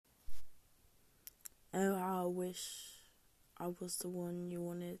Oh, how I wish I was the one you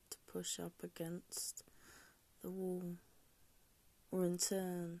wanted to push up against the wall. Or in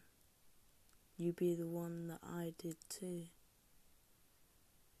turn, you be the one that I did too.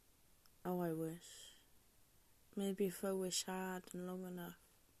 Oh, I wish. Maybe if I wish I had long enough.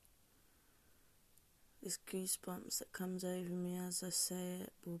 This goosebumps that comes over me as I say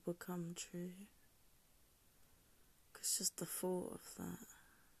it will become true. 'Cause just the thought of that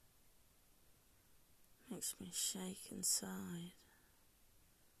makes me shake inside.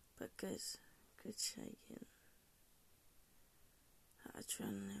 But good shaking. That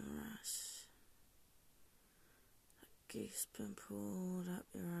adrenaline rush. That goosebump pulled up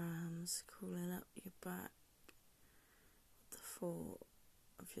your arms, crawling up your back. With the thought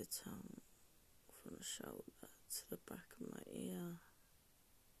of your tongue from the shoulder to the back of my ear.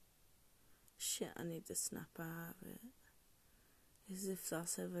 Shit, I need to snap out of it. As if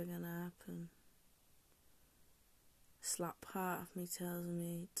that's ever gonna happen. It's like part of me tells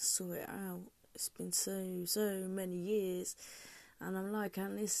me to sort it out. It's been so many years, and I'm like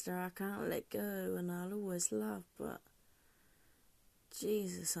Aunt Lister, I can't let go, and I'll always love, but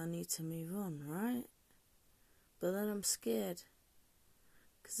Jesus, I need to move on, right? But then I'm scared,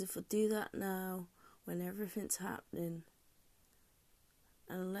 because if I do that now, when everything's happening,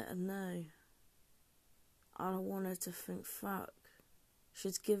 and let her know, I don't want her to think, fuck,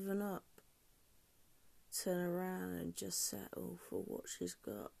 she's given up. Turn around and just settle for what she's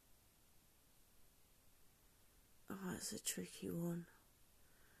got. Oh, it's a tricky one.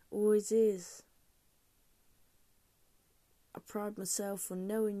 Always is. I pride myself on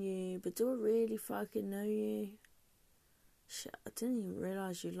knowing you, but do I really fucking know you? Shit, I didn't even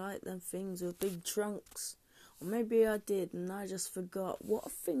realise you liked them things with big trunks. Or maybe I did and I just forgot. What a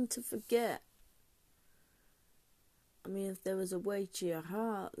thing to forget. I mean, if there was a way to your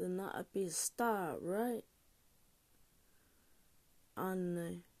heart, then that'd be a start, right? I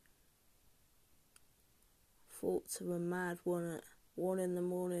know. Thoughts of a mad one at 1 in the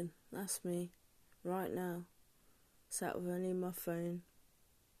morning. That's me. Right now. Sat with only my phone.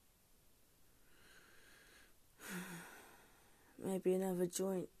 Maybe another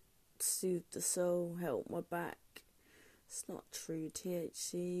joint soothe the soul, help my back. It's not true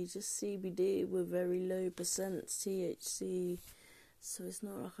THC, just CBD with very low percent THC. So it's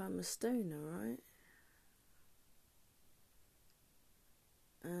not like I'm a stoner, right?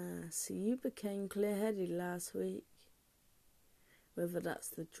 So you became clear-headed last week. Whether that's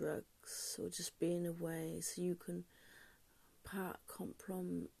the drugs or just being away so you can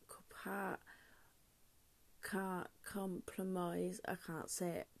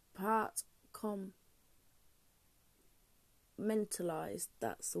mentalized,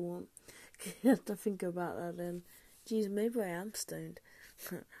 that's the one. You have to think about that then. Geez, maybe I am stoned.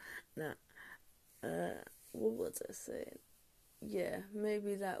 Nah. What was I saying? Yeah,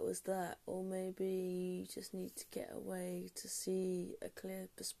 maybe that was that. Or maybe you just need to get away to see a clear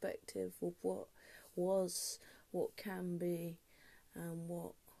perspective of what was, what can be, and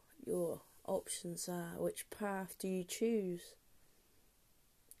what your options are. Which path do you choose?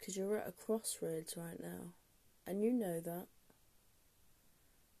 Because you're at a crossroads right now. And you know that.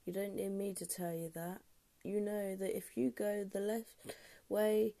 You don't need me to tell you that. You know that if you go the left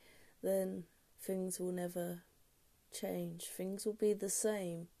way, then things will never change. Things will be the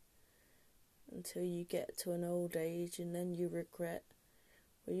same until you get to an old age and then you regret.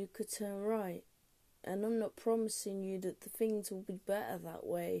 Or you could turn right. And I'm not promising you that the things will be better that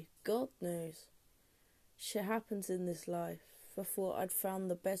way. God knows. Shit happens in this life. I thought I'd found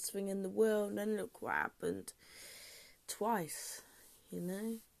the best thing in the world, and look what happened. Twice, you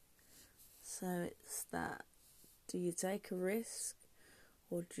know? So it's that. Do you take a risk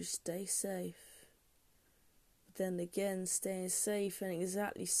or do you stay safe? But then again, staying safe ain't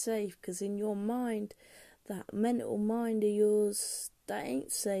exactly safe, because in your mind, that mental mind of yours, that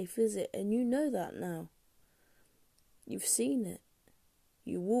ain't safe, is it? And you know that now. You've seen it.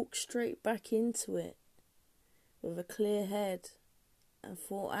 You walk straight back into it with a clear head and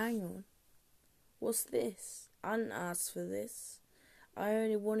thought, hang on, what's this? I didn't ask for this. I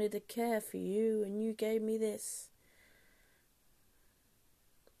only wanted to care for you and you gave me this.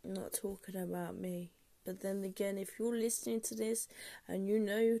 I'm not talking about me. But then again, if you're listening to this and you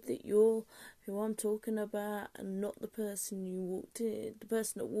know that you're who I'm talking about and not the person you walked in, the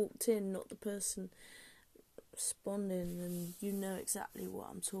person that walked in, not the person responding, then you know exactly what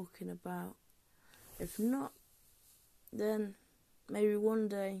I'm talking about. If not, then maybe one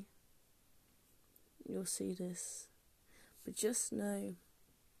day you'll see this. But just know,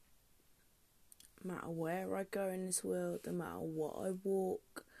 no matter where I go in this world, no matter what I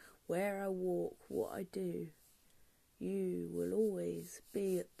walk, where I walk, what what I do, you will always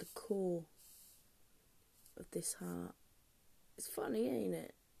be at the core of this heart. It's funny, ain't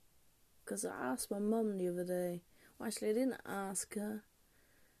it? Because I asked my mum the other day. Well, actually, I didn't ask her.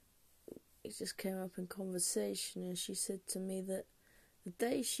 It just came up in conversation, and she said to me that the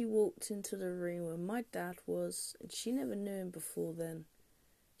day she walked into the room where my dad was, and she never knew him before then,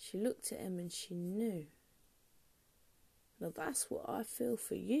 she looked at him and she knew. Now that's what I feel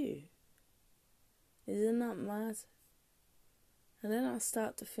for you. Isn't that mad? And then I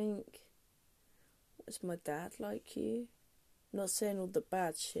start to think, was my dad like you? Not saying all the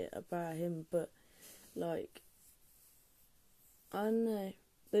bad shit about him, but like, I don't know.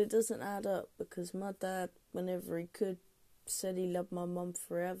 But it doesn't add up, because my dad, whenever he could, said he loved my mum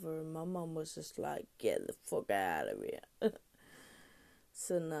forever, and my mum was just like, get the fuck out of here.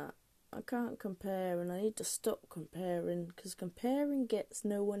 So nah, I can't compare, and I need to stop comparing, because comparing gets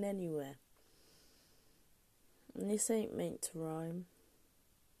no one anywhere. And this ain't meant to rhyme.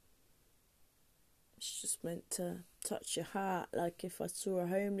 It's just meant to touch your heart, like if I saw a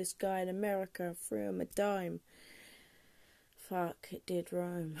homeless guy in America and threw him a dime. Fuck, it did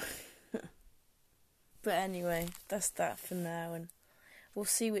rhyme. But anyway, that's that for now, and we'll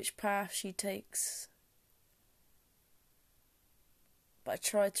see which path she takes. But I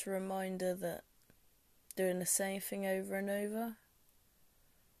try to remind her that doing the same thing over and over,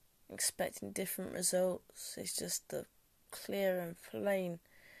 expecting different results, is just the clear and plain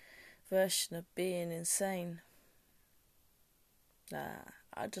version of being insane. Nah,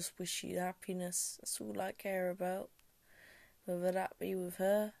 I just wish you happiness. That's all I care about. Whether that be with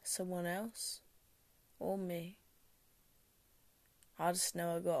her, someone else, or me. I just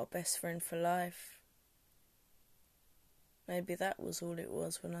know I got a best friend for life. Maybe that was all it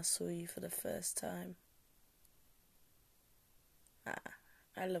was when I saw you for the first time.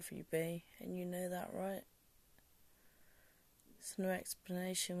 I love you, B, and you know that, right? So no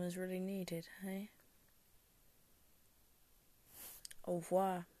explanation was really needed, hey? Au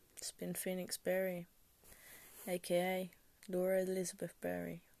revoir. It's been Phoenix Berry, aka Laura Elizabeth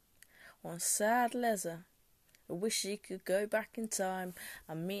Berry. On sad leather, I wish she could go back in time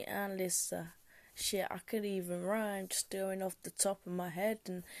and meet Aunt Lisa. Shit, I could even rhyme just going off the top of my head,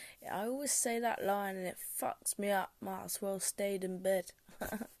 and I always say that line and it fucks me up. Might as well stayed in bed.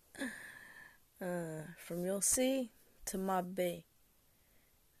 From your C to my B.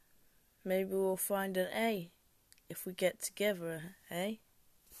 Maybe we'll find an A if we get together, eh?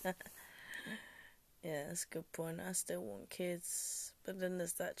 Yeah, that's a good point. I still want kids, but then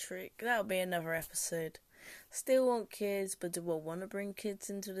there's that trick. That'll be another episode. Still want kids, but do I want to bring kids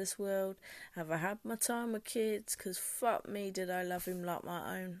into this world? Have I had my time with kids? Because fuck me, did I love him like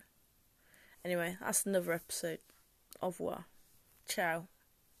my own. Anyway, that's another episode. Au revoir. Ciao.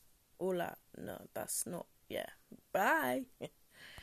 Hola. No, that's not. Yeah. Bye.